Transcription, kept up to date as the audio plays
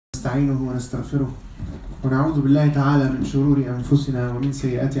ونستعينه ونستغفره ونعوذ بالله تعالى من شرور أنفسنا ومن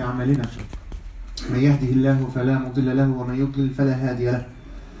سيئات أعمالنا من يهده الله فلا مضل له ومن يضلل فلا هادي له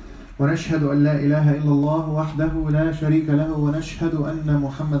ونشهد أن لا إله إلا الله وحده لا شريك له ونشهد أن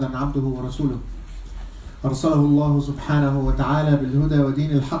محمدا عبده ورسوله أرسله الله سبحانه وتعالى بالهدى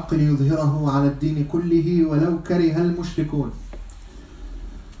ودين الحق ليظهره على الدين كله ولو كره المشركون.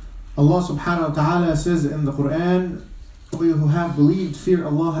 Allah subhanahu wa ta'ala says in the Quran, "O you who have believed, fear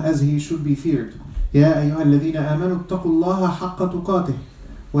Allah as He should be feared. يا أيها الذين آمنوا اتقوا الله حق تقاته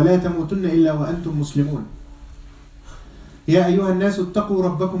ولا تموتن إلا وأنتم مسلمون. يا أيها الناس اتقوا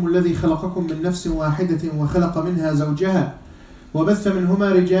ربكم الذي خلقكم من نفس واحدة وخلق منها زوجها وبث منهما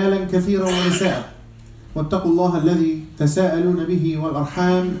رجالا كثيرا ونساء واتقوا الله الذي تساءلون به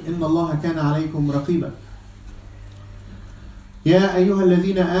والأرحام إن الله كان عليكم رقيبا. يا أيها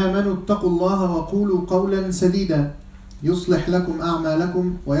الذين آمنوا اتقوا الله وقولوا قولا سديدا يصلح لكم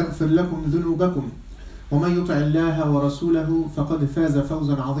أعمالكم ويغفر لكم ذنوبكم ومن يطع الله ورسوله فقد فاز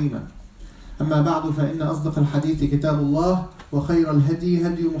فوزا عظيما. أما بعد فإن أصدق الحديث كتاب الله وخير الهدي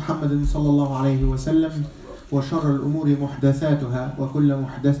هدي محمد صلى الله عليه وسلم وشر الأمور محدثاتها وكل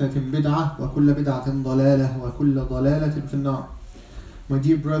محدثة بدعة وكل بدعة ضلالة وكل ضلالة في النار. My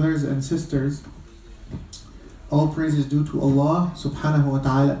dear brothers and sisters, all praise is due to Allah subhanahu wa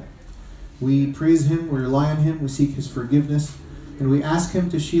ta'ala. We praise Him, we rely on Him, we seek His forgiveness, and we ask Him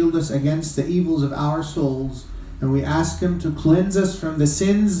to shield us against the evils of our souls, and we ask Him to cleanse us from the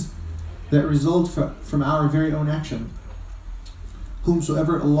sins that result from our very own action.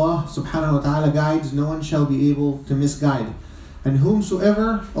 Whomsoever Allah subhanahu wa ta'ala guides, no one shall be able to misguide. And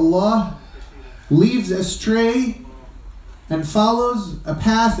whomsoever Allah leaves astray and follows a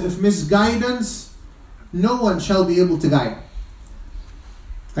path of misguidance, no one shall be able to guide.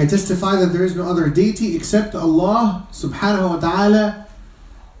 I testify that there is no other deity except Allah subhanahu wa ta'ala,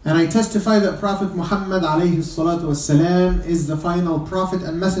 and I testify that Prophet Mohamed alayhi salatu wassalam is the final prophet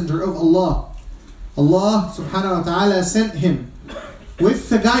and messenger of Allah. Allah subhanahu wa ta'ala sent him with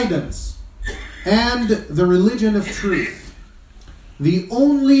the guidance and the religion of truth. The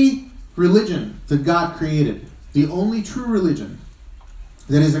only religion that God created, the only true religion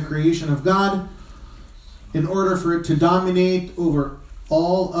that is a creation of God, in order for it to dominate over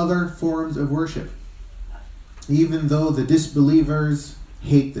all other forms of worship, even though the disbelievers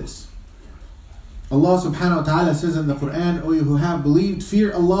hate this. Allah subhanahu wa ta'ala says in the Quran, "O you who have believed,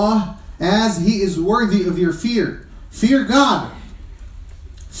 fear Allah as He is worthy of your fear." Fear God.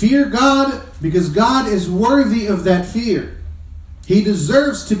 Fear God because God is worthy of that fear. He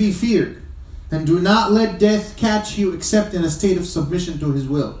deserves to be feared. And do not let death catch you except in a state of submission to His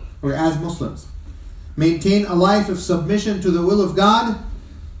will, or as Muslims. Maintain a life of submission to the will of God.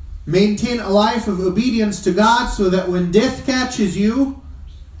 Maintain a life of obedience to God so that when death catches you,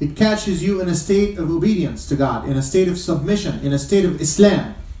 it catches you in a state of obedience to God, in a state of submission, in a state of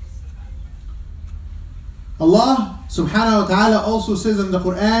Islam. Allah subhanahu wa ta'ala also says in the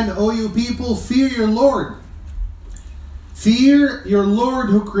Quran, "O you people, fear your Lord. Fear your Lord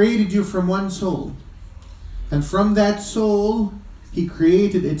who created you from one soul. And from that soul, He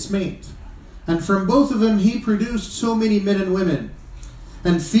created its mate. And from both of them, He produced so many men and women.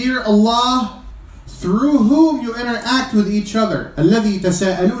 And fear Allah, through whom you interact with each other. الَّذِي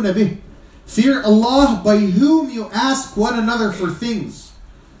تَسَاءَلُونَ بِهِ. Fear Allah, by whom you ask one another for things.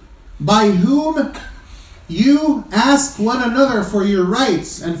 By whom you ask one another for your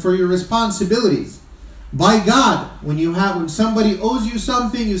rights and for your responsibilities. By God, when somebody owes you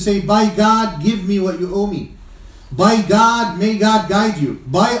something, you say, "By God, give me what you owe me." By God, may God guide you.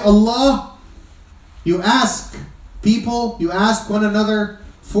 By Allah, you ask people, you ask one another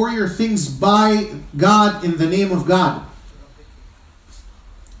for your things by God, in the name of God.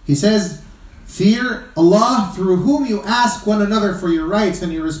 He says, fear Allah, through whom you ask one another for your rights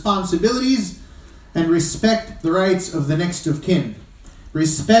and your responsibilities, and respect the rights of the next of kin.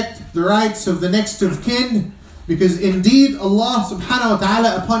 Respect the rights of the next of kin, because indeed Allah subhanahu wa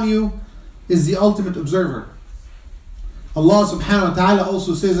ta'ala upon you is the ultimate observer. Allah subhanahu wa ta'ala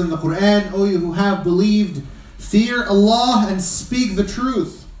also says in the Quran, "O you who have believed, fear Allah and speak the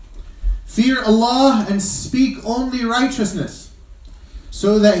truth. Fear Allah and speak only righteousness,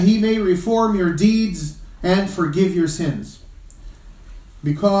 so that He may reform your deeds and forgive your sins.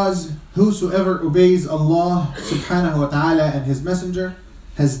 Because whosoever obeys Allah subhanahu wa ta'ala and His Messenger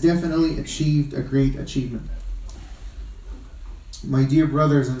has definitely achieved a great achievement." My dear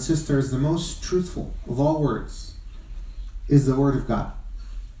brothers and sisters, the most truthful of all words is the word of God.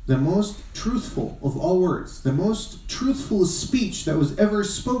 The most truthful of all words, the most truthful speech that was ever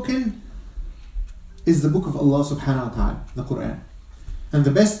spoken is the book of Allah subhanahu wa ta'ala, the Quran. And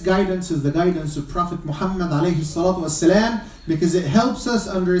the best guidance is the guidance of Prophet Muhammad ﷺ, because it helps us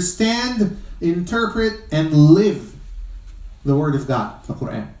understand, interpret, and live the Word of God, the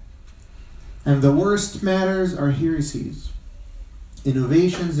Quran. And the worst matters are heresies,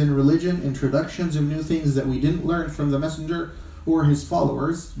 innovations in religion, introductions of new things that we didn't learn from the Messenger or his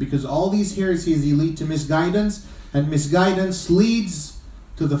followers, because all these heresies lead to misguidance, and misguidance leads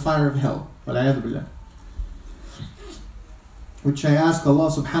to the fire of hell. Which I ask Allah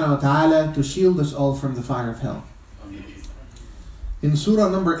subhanahu wa ta'ala to shield us all from the fire of hell. In Surah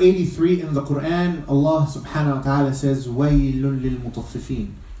number 83 in the Quran, Allah subhanahu wa ta'ala says, وَيْلٌ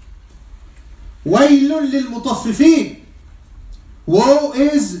لِلْمُطَفِّفِينَ. وَيْلٌ لِلْمُطَفِّفِينَ. Woe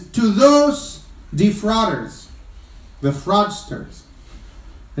is to those defrauders, the fraudsters.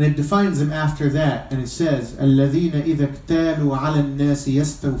 And it defines them after that, and it says, الَّذِينَ إِذَا اكْتَالُوا عَلَى النَّاسِ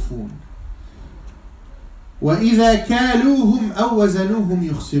يَسْتَوْفُونَ وَإِذَا كَالُوهُمْ أَوْ وَزَنُوهُمْ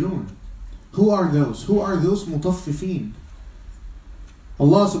يُخْسِرُونَ. Who are those? Who are those mutaffifin?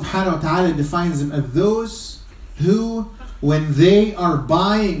 Allah subhanahu wa ta'ala defines them as those who, when they are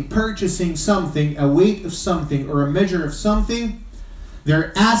buying, purchasing something, a weight of something or a measure of something,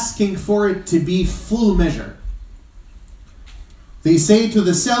 they're asking for it to be full measure. They say to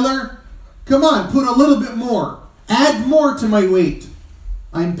the seller, come on, put a little bit more. Add more to my weight.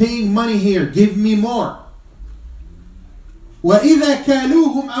 I'm paying money here. Give me more. وَإِذَا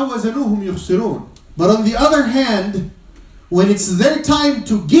كَالُوهُمْ أَوْ وَزَنُوهُمْ يُخْسِرُونَ. But on the other hand, when it's their time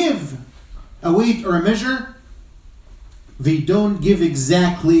to give a weight or a measure, they don't give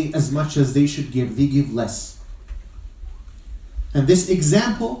exactly as much as they should give. They give less. And this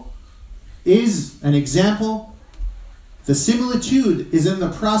example is an example. The similitude is in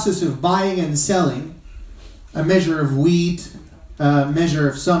the process of buying and selling a measure of wheat, a measure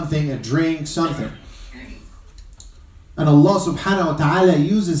of something, a drink, something. And Allah subhanahu wa ta'ala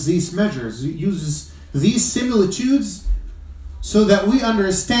uses these measures, uses these similitudes so that we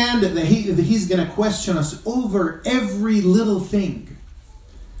understand that He's going to question us over every little thing.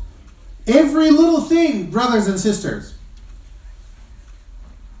 Every little thing, brothers and sisters.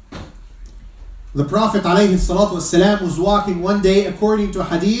 The Prophet ﷺ was walking one day, according to a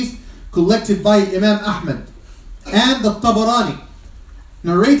hadith collected by Imam Ahmed and the Tabarani,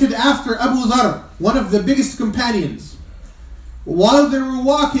 narrated after Abu Dharr, one of the biggest companions. While they were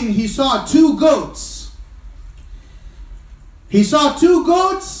walking, he saw two goats. He saw two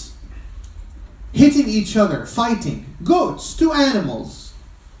goats hitting each other, fighting. Goats, two animals,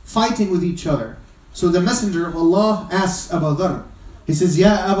 fighting with each other. So the Messenger of Allah asks Abu Dharr. He says,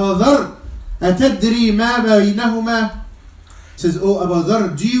 Ya Abu Dharr, أتدري ما بينهما? He says, Oh Abu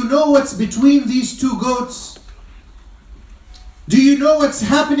Dharr, do you know what's between these two goats? Do you know what's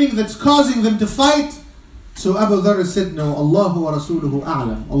happening that's causing them to fight? So Abu Dharr said, No, Allah wa Rasuluhu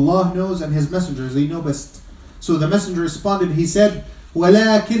a'lam. Allah knows and His messengers, they know best. So the messenger responded, he said,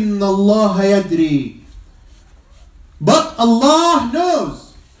 وَلَكِنَّ اللَّهَ يَدْرِي. But Allah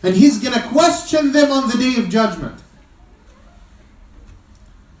knows, and He's going to question them on the Day of Judgment.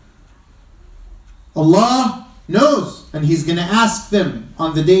 Allah knows, and He's going to ask them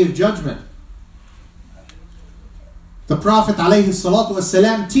on the Day of Judgment. The Prophet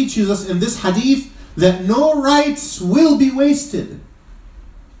ﷺ teaches us in this hadith that no rights will be wasted.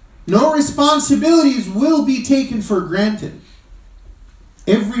 No responsibilities will be taken for granted.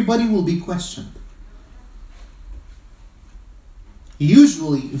 Everybody will be questioned.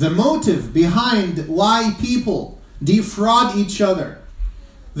 Usually, the motive behind why people defraud each other,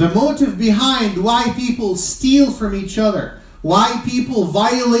 the motive behind why people steal from each other, why people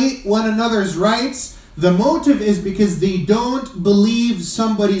violate one another's rights, the motive is because they don't believe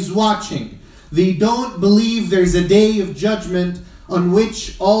somebody's watching. They don't believe there's a day of judgment on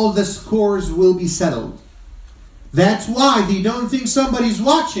which all the scores will be settled. That's why they don't think somebody's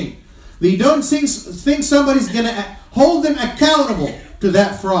watching. They don't think somebody's going to hold them accountable to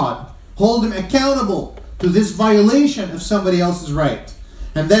that fraud. Hold them accountable to this violation of somebody else's right.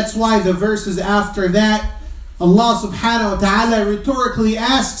 And that's why the verses after that, Allah subhanahu wa ta'ala rhetorically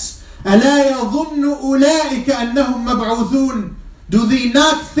asks, أَلَا يَظُنُّ أُولَٰئِكَ أَنَّهُمْ مَبْعُوثُونَ. Do they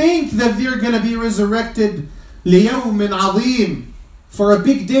not think that they're going to be resurrected لِيَوْمٍ عَظِيمٍ, for a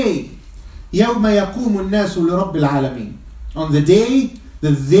big day? يَوْمَ يَقُومُ النَّاسُ لِرَبِّ الْعَالَمِينَ. On the day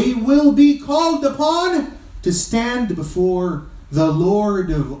that they will be called upon to stand before the Lord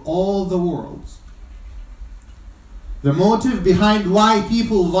of all the worlds. The motive behind why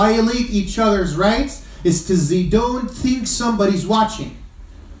people violate each other's rights is because they don't think somebody's watching.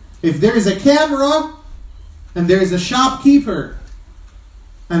 If there is a camera and there is a shopkeeper,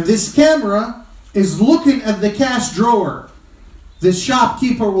 and this camera is looking at the cash drawer, the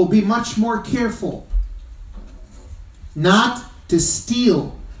shopkeeper will be much more careful not to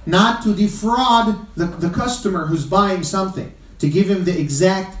steal, not to defraud the customer who's buying something, to give him the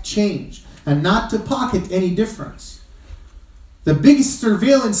exact change, and not to pocket any difference. The biggest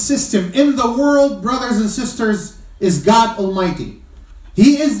surveillance system in the world, brothers and sisters, is God Almighty.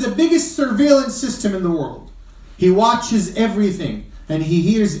 He is the biggest surveillance system in the world. He watches everything, and He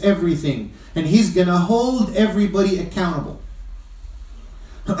hears everything, and He's going to hold everybody accountable.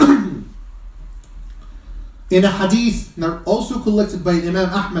 In a hadith also collected by Imam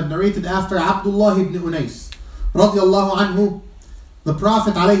Ahmed, narrated after Abdullah ibn Unais radiyallahu anhu, the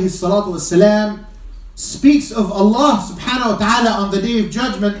Prophet alayhi salatu wasalam speaks of Allah subhanahu wa ta'ala on the Day of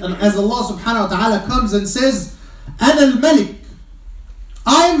Judgment, and as Allah subhanahu wa ta'ala comes and says, Ana al-Malik,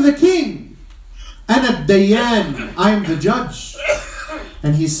 I am the king. Ana al-Dayyan, I am the judge.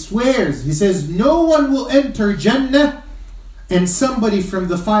 And He swears, He says, no one will enter Jannah and somebody from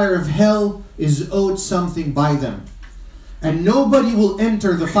the fire of hell is owed something by them. And nobody will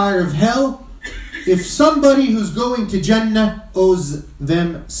enter the fire of hell if somebody who's going to Jannah owes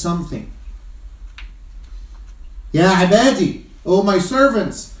them something. Ya ibadi, O my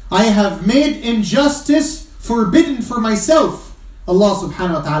servants, I have made injustice forbidden for myself. Allah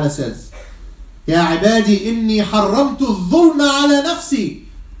subhanahu wa ta'ala says, Ya ibadi, inni harramtu al-dhulma ala nafsi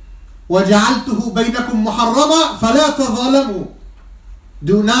وَجَعَلْتُهُ بَيْنَكُمْ مُحَرَّمًا فَلَا تَظَالَمُوا.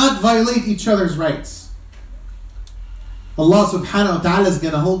 Do not violate each other's rights. Allah subhanahu wa ta'ala is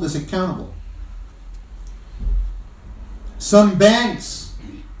going to hold us accountable. Some banks,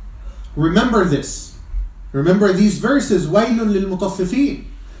 remember this. Remember these verses, وَيْلٌ لِلْمُطَفِّفِينَ.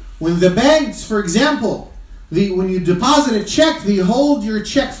 When the banks, for example, when you deposit a check, they hold your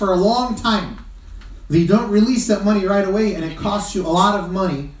check for a long time. They don't release that money right away, and it costs you a lot of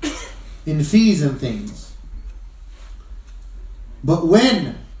money in fees and things. But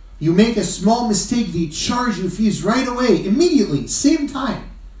when you make a small mistake, they charge you fees right away, immediately, same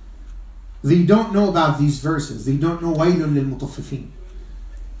time. They don't know about these verses. They don't know وَيْلٌ لِلْمُطَفِّفِينَ.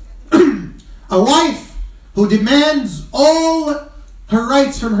 A wife who demands all her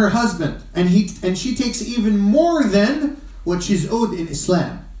rights from her husband, and she takes even more than what she's owed in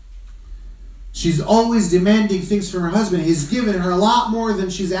Islam. She's always demanding things from her husband. He's given her a lot more than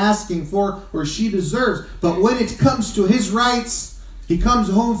she's asking for or she deserves. But when it comes to his rights, he comes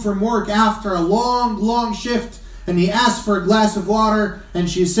home from work after a long shift and he asks for a glass of water and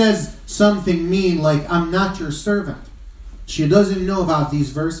she says something mean like, I'm not your servant. She doesn't know about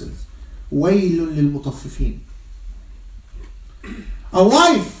these verses. وَيْلٌ لِلْمُطَفِّفِينَ. A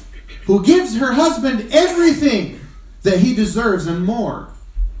wife who gives her husband everything that he deserves and more,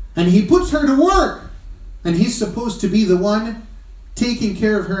 and he puts her to work, and he's supposed to be the one taking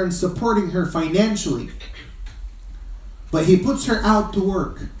care of her and supporting her financially. But he puts her out to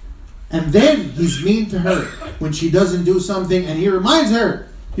work, and then he's mean to her when she doesn't do something, and he reminds her,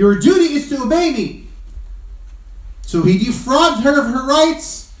 your duty is to obey me. So he defrauds her of her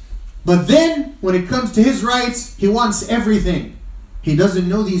rights, but then when it comes to his rights, he wants everything. He doesn't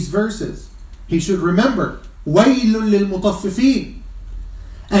know these verses. He should remember, وَيْلٌ لِلْمُطَفِّفِينَ.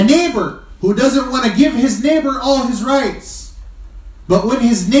 A neighbor who doesn't want to give his neighbor all his rights, but when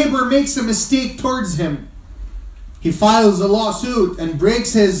his neighbor makes a mistake towards him, he files a lawsuit and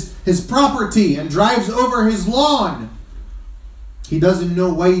breaks his property and drives over his lawn. He doesn't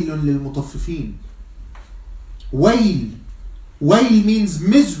know وَيْلٌ لِلْمُطَفِّفِينَ. Wail means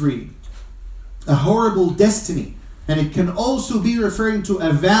misery, a horrible destiny. And it can also be referring to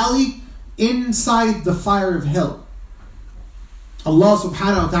a valley inside the fire of hell. Allah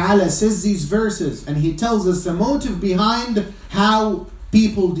subhanahu wa ta'ala says these verses and He tells us the motive behind how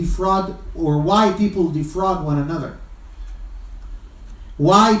people defraud, or why people defraud one another.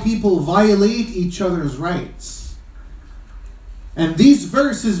 Why people violate each other's rights. And these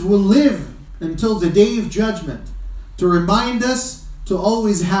verses will live until the Day of Judgment to remind us to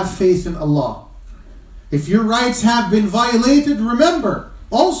always have faith in Allah. If your rights have been violated, remember,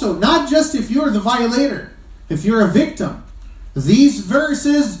 also, not just if you're the violator, if you're a victim, these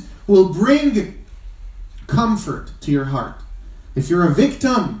verses will bring comfort to your heart. If you're a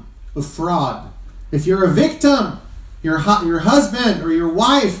victim of fraud, if you're a victim, your husband or your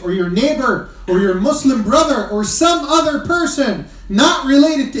wife or your neighbor or your Muslim brother or some other person not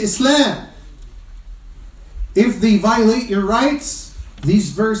related to Islam, if they violate your rights,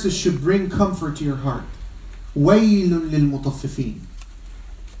 these verses should bring comfort to your heart. وَيْلٌ لِلْمُطَفِّفِينَ.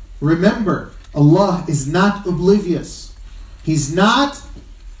 Remember, Allah is not oblivious. He's not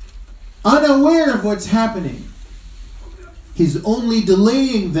unaware of what's happening. He's only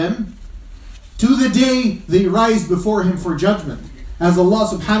delaying them to the day they rise before Him for judgment. As Allah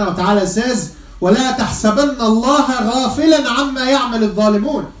subhanahu wa ta'ala says, وَلَا تَحْسَبَنَّ اللَّهَ غَافِلًا عَمَّا يَعْمَلِ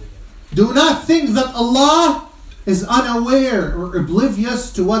الظَّالِمُونَ. Do not think that Allah is unaware or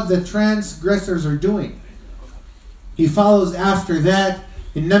oblivious to what the transgressors are doing. He follows after that,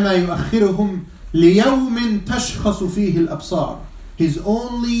 إِنَّمَا يُؤَخِّرُهُمْ لِيَوْمٍ تَشْخَصُ فِيهِ الْأَبْصَارِ. He's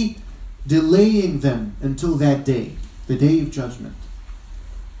only delaying them until that day, the day of judgment.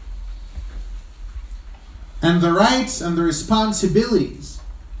 And the rights and the responsibilities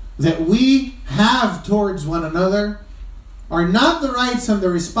that we have towards one another are not the rights and the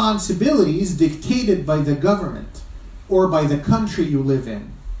responsibilities dictated by the government or by the country you live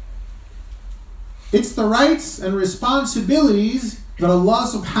in. It's the rights and responsibilities that Allah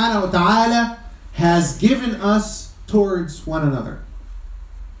subhanahu wa ta'ala has given us towards one another.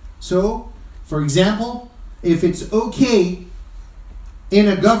 So, for example, if it's okay in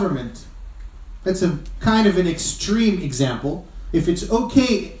a government, that's a kind of an extreme example. If it's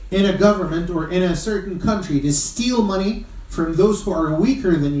okay in a government or in a certain country to steal money from those who are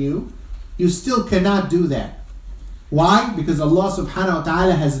weaker than you, you still cannot do that. Why? Because Allah subhanahu wa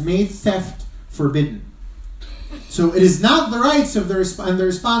ta'ala has made theft forbidden. So it is not the rights of and the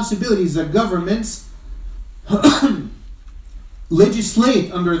responsibilities that governments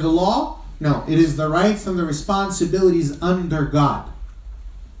legislate under the law. No, it is the rights and the responsibilities under God.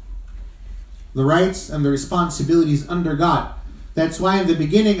 The rights and the responsibilities under God. That's why in the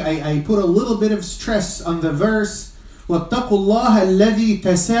beginning I put a little bit of stress on the verse وَاتَّقُوا اللَّهَ الَّذِي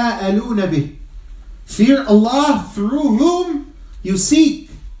تَسَاءَلُونَ بِهِ. Fear Allah through whom you seek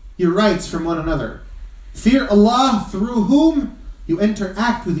your rights from one another. Fear Allah through whom you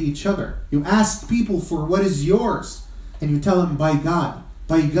interact with each other. You ask people for what is yours and you tell them, by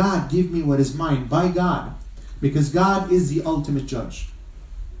God, give me what is mine, by God. Because God is the ultimate judge.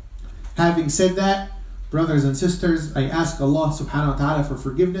 Having said that, brothers and sisters, I ask Allah subhanahu wa ta'ala for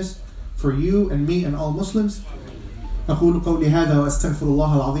forgiveness for you and me and all Muslims. أقول قولي هذا وأستغفر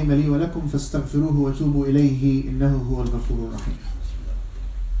الله العظيم لي ولكم فاستغفروه وتوبوا إليه إنه هو الغفور الرحيم.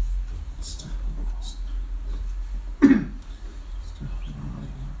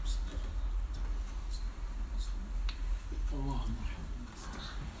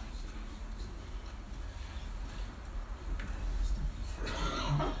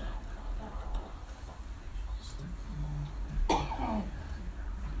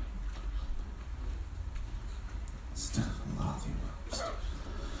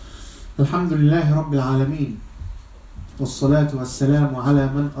 الحمد لله رب العالمين والصلاة والسلام على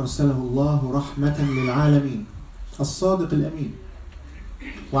من أرسله الله رحمة للعالمين الصادق الأمين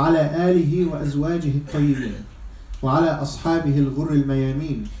وعلى آله وأزواجه الطيبين وعلى أصحابه الغر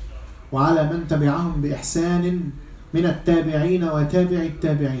الميامين وعلى من تبعهم بإحسان من التابعين وتابع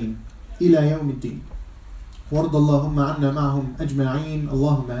التابعين إلى يوم الدين وارض اللهم عنا معهم أجمعين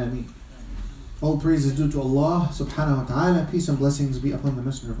اللهم آمين. All praise is due to Allah subhanahu wa ta'ala. Peace and blessings be upon the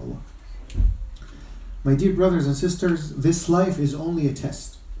Messenger of Allah. My dear brothers and sisters, this life is only a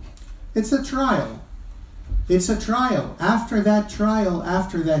test. It's a trial. It's a trial. After that trial,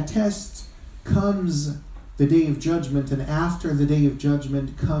 after that test, comes the day of judgment. And after the day of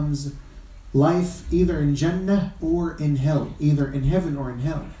judgment comes life either in Jannah or in hell. Either in heaven or in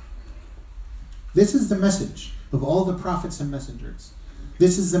hell. This is the message of all the prophets and messengers.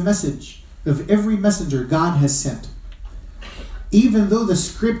 This is the message of every messenger God has sent. Even though the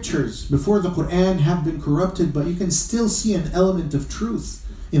scriptures before the Quran have been corrupted, but you can still see an element of truth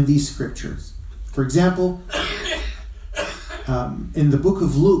in these scriptures. For example, in the book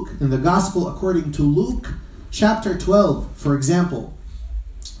of Luke, in the Gospel according to Luke, chapter 12, for example,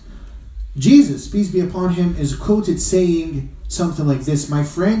 Jesus, peace be upon him, is quoted saying something like this: "My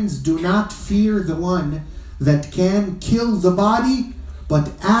friends, do not fear the one that can kill the body,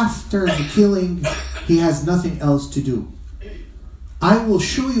 but after the killing, he has nothing else to do. I will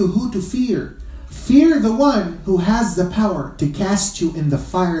show you who to fear. Fear the one who has the power to cast you in the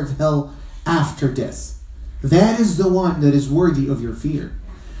fire of hell after death. That is the one that is worthy of your fear."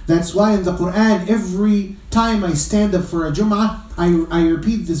 That's why in the Quran, every time I stand up for a Jum'ah, I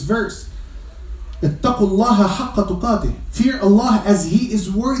repeat this verse. اتقوا الله حق تقاته. Fear Allah as He is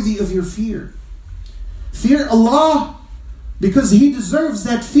worthy of your fear. Fear Allah because He deserves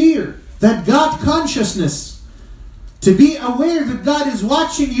that fear, that God consciousness. To be aware that God is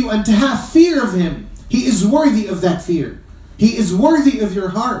watching you and to have fear of Him. He is worthy of that fear. He is worthy of your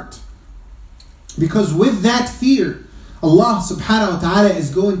heart. Because with that fear, Allah subhanahu wa ta'ala is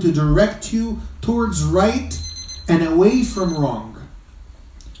going to direct you towards right and away from wrong.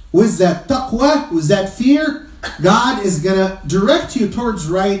 With that taqwa, with that fear, God is going to direct you towards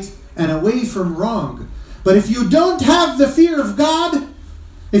right and away from wrong. But if you don't have the fear of God,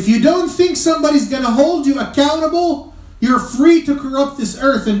 if you don't think somebody's going to hold you accountable, you're free to corrupt this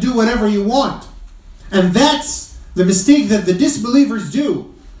earth and do whatever you want. And that's the mistake that the disbelievers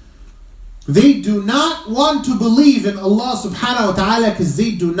do. They do not want to believe in Allah subhanahu wa ta'ala because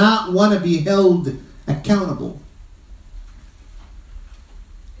they do not want to be held accountable.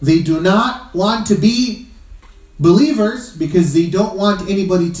 They do not want to be believers because they don't want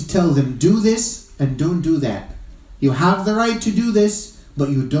anybody to tell them, do this and don't do that. You have the right to do this, but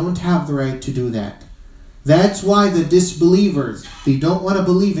you don't have the right to do that. That's why the disbelievers, they don't want to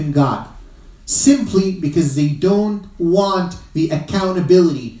believe in God. Simply because they don't want the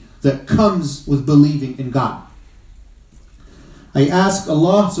accountability that comes with believing in God. I ask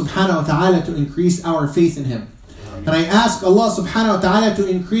Allah subhanahu wa ta'ala to increase our faith in Him. And I ask Allah subhanahu wa ta'ala to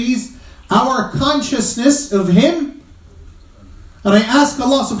increase our consciousness of Him. And I ask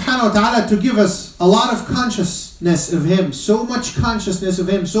Allah subhanahu wa ta'ala to give us a lot of consciousness of Him. So much consciousness of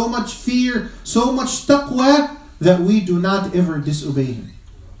Him. So much fear. So much taqwa that we do not ever disobey Him.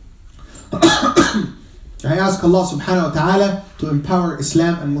 I ask Allah subhanahu wa ta'ala to empower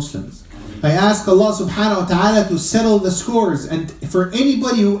Islam and Muslims. I ask Allah subhanahu wa ta'ala to settle the scores. And for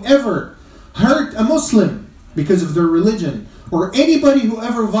anybody who ever hurt a Muslim because of their religion, or anybody who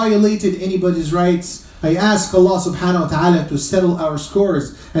ever violated anybody's rights, I ask Allah subhanahu wa ta'ala to settle our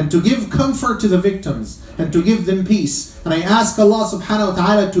scores and to give comfort to the victims and to give them peace. And I ask Allah subhanahu wa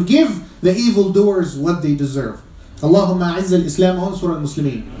ta'ala to give the evildoers what they deserve. اللهم أعز الإسلام وانصر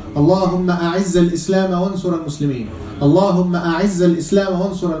المسلمين. اللهم أعز الإسلام وانصر المسلمين. اللهم أعز الإسلام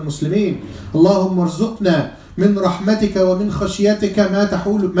وانصر المسلمين. اللهم ارزقنا من رحمتك ومن خشيتك ما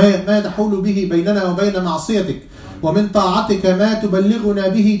تحول به بيننا وبين معصيتك، ومن طاعتك ما تبلغنا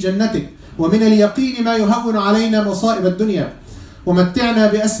به جنتك، ومن اليقين ما يهون علينا مصائب الدنيا،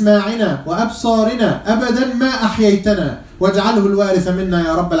 ومتعنا بأسماعنا وأبصارنا أبدا ما أحييتنا، واجعله الوارث منا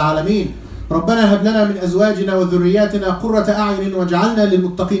يا رب العالمين. ربنا هب لنا من أزواجنا وذرياتنا قرة أعين واجعلنا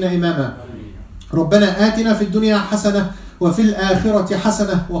للمتقين إماما. ربنا آتنا في الدنيا حسنة وفي الآخرة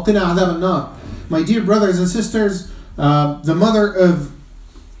حسنة وقنا عذاب النار. My dear brothers and sisters, the mother of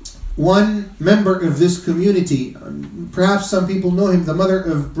one member of this community, perhaps some people know him, the mother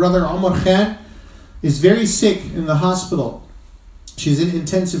of Brother Omar Khan, is very sick in the hospital. She's in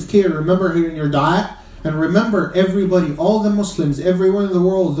intensive care. Remember her in your dua. And remember everybody, all the Muslims, everyone in the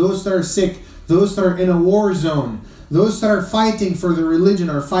world, those that are sick, those that are in a war zone, those that are fighting for their religion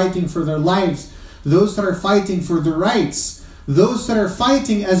or fighting for their lives, those that are fighting for their rights, those that are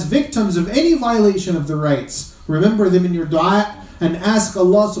fighting as victims of any violation of their rights. Remember them in your dua and ask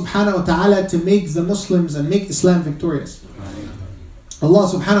Allah subhanahu wa ta'ala to make the Muslims and make Islam victorious. Allah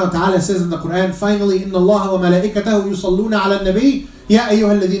subhanahu wa ta'ala says in the Quran, finally, إِنَّ اللَّهَ وَمَلَائِكَتَهُ يُصَلُّونَ عَلَى النَّبِيِّ يَا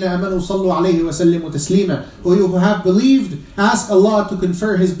أَيُّهَا الَّذِينَ آمَنُوا صَلُّوا عَلَيْهِ وَسَلِّمُوا تَسْلِيمًا. O you who have believed, ask Allah to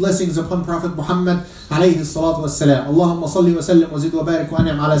confer His blessings upon Prophet Muhammad عليه الصلاة والسلام. اللهم صل وسلم وزد وبارك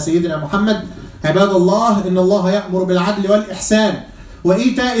وأنعم على سيدنا محمد. عباد الله إن الله يأمر بالعدل والإحسان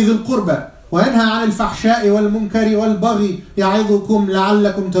وإيتاء ذي القربى وينهى عن الفحشاء والمنكر والبغي يعظكم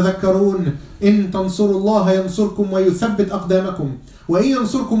لعلكم تذكرون. إن تنصروا الله ينصركم ويثبت أقدامكم وإن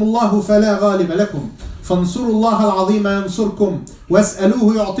ينصركم الله فلا غالب لكم فانصروا الله العظيم ينصركم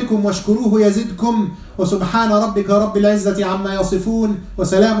واسألوه يعطكم واشكروه يزدكم وسبحان ربك رب العزة عما يصفون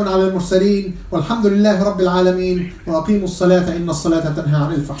وسلام على المرسلين والحمد لله رب العالمين وأقيموا الصلاة إن الصلاة تنهى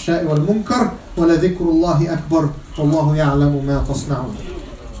عن الفحشاء والمنكر ولذكر الله أكبر والله يعلم ما تصنعون.